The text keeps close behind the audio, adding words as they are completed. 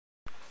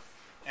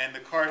and the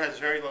cart has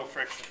very low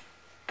friction.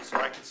 So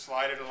I can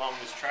slide it along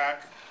this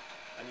track,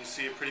 and you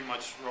see it pretty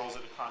much rolls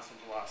at a constant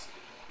velocity.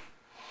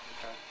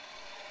 Okay.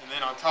 And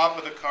then on top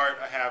of the cart,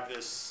 I have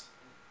this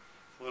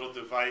little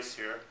device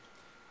here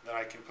that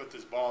I can put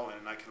this ball in,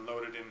 and I can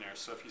load it in there.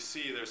 So if you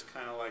see, there's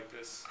kind of like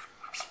this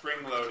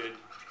spring-loaded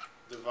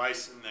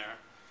device in there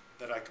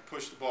that I could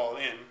push the ball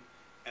in,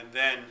 and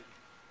then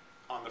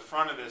on the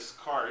front of this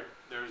cart,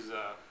 there's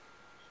a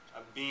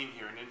beam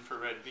here, an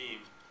infrared beam,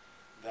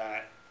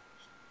 that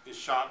is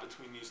shot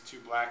between these two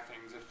black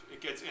things. If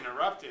it gets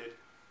interrupted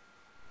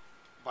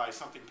by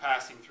something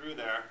passing through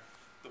there,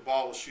 the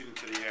ball will shoot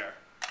into the air.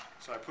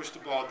 So I push the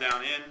ball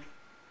down in.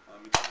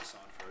 Let me turn this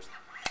on first.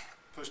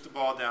 Push the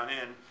ball down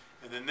in,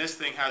 and then this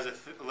thing has a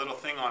little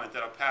thing on it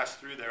that'll pass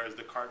through there as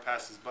the cart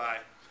passes by.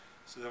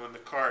 So then when the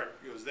cart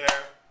goes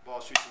there,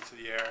 ball shoots into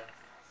the air,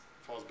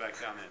 falls back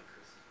down in.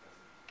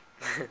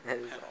 That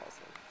is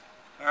awesome.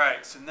 All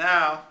right, so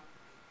now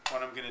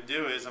what I'm going to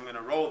do is I'm going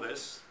to roll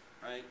this,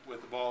 right,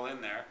 with the ball in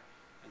there.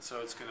 And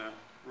so it's going to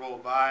roll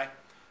by.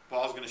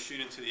 Ball's going to shoot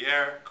into the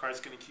air. Cart's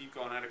going to keep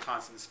going at a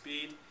constant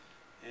speed.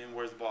 And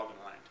where's the ball going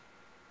to land?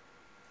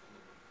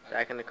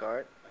 Back in the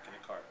cart? Back in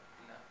the cart.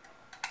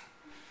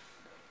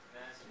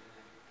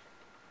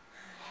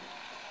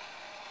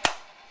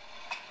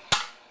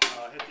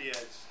 Hit the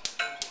edge.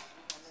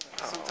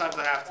 Sometimes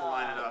I have to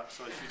line it up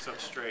so it shoots up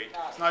straight. If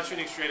it's not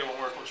shooting straight, it won't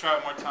work. We'll try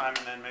it one more time,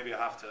 and then maybe I'll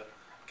have to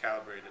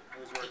calibrate it. It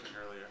was working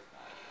earlier.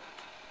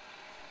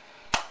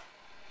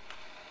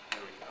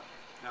 There we go.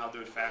 Now I'll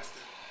do it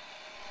faster.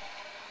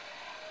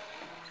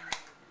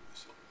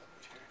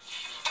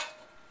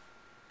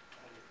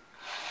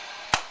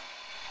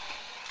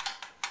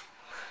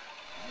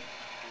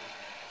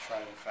 Try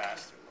it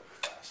faster, a little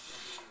bit faster.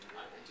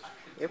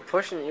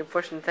 You're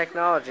pushing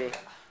technology.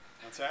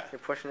 What's that? You're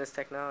pushing this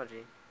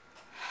technology.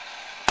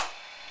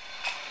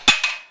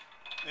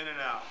 In and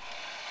out.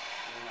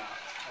 In and out.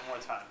 One more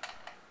time.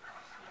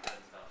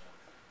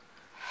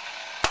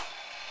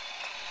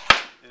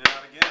 In and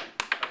out again.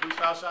 Are these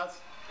foul shots?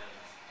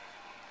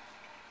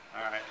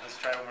 Alright, let's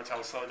try it one more time.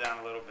 We'll slow it down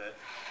a little bit.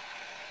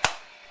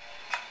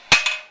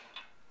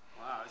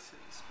 Wow, it's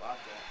hitting the spot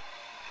there.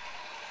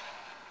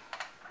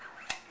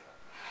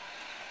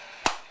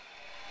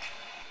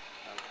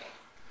 Okay.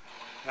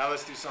 Now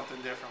let's do something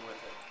different with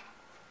it.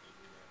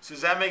 So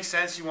does that make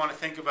sense? You want to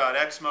think about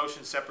X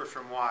motion separate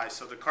from Y.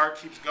 So the cart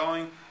keeps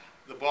going,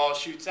 the ball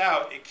shoots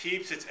out, it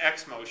keeps its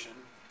X motion,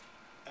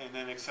 and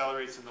then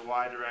accelerates in the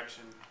Y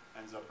direction,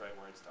 ends up right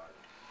where it started.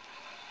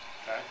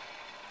 Okay?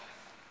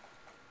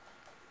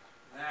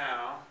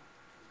 Now,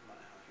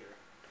 here,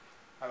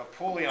 I have a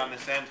pulley on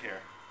this end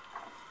here.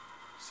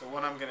 So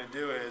what I'm going to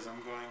do is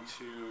I'm going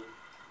to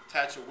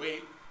attach a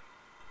weight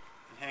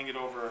and hang it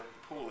over the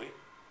pulley.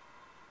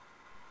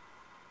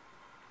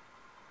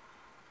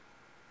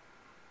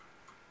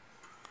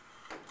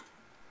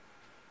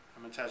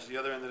 I'm going to attach the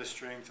other end of the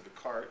string to the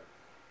cart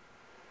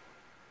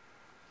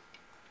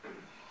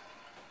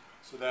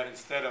so that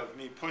instead of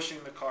me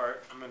pushing the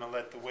cart, I'm going to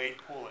let the weight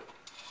pull it.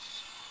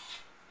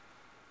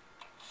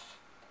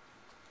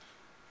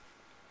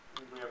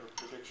 Anybody have a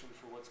prediction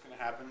for what's going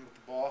to happen with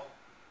the ball?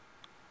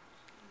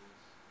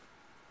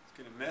 It's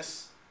going to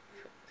miss.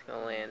 It's going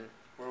to land.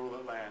 Where will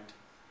it land?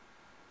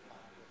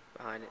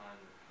 Behind it.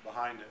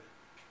 Behind it.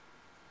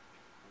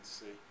 Let's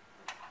see.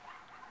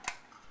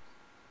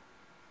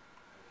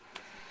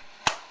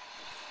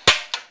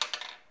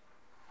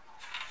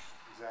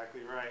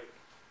 Exactly right.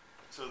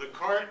 So the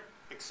cart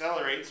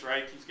accelerates,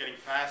 right, keeps getting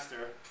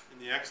faster in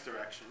the X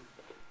direction,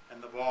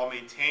 and the ball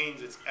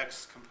maintains its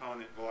X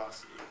component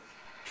velocity.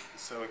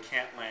 So it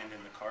can't land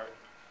in the cart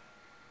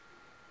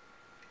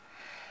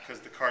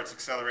because the cart's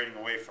accelerating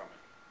away from it.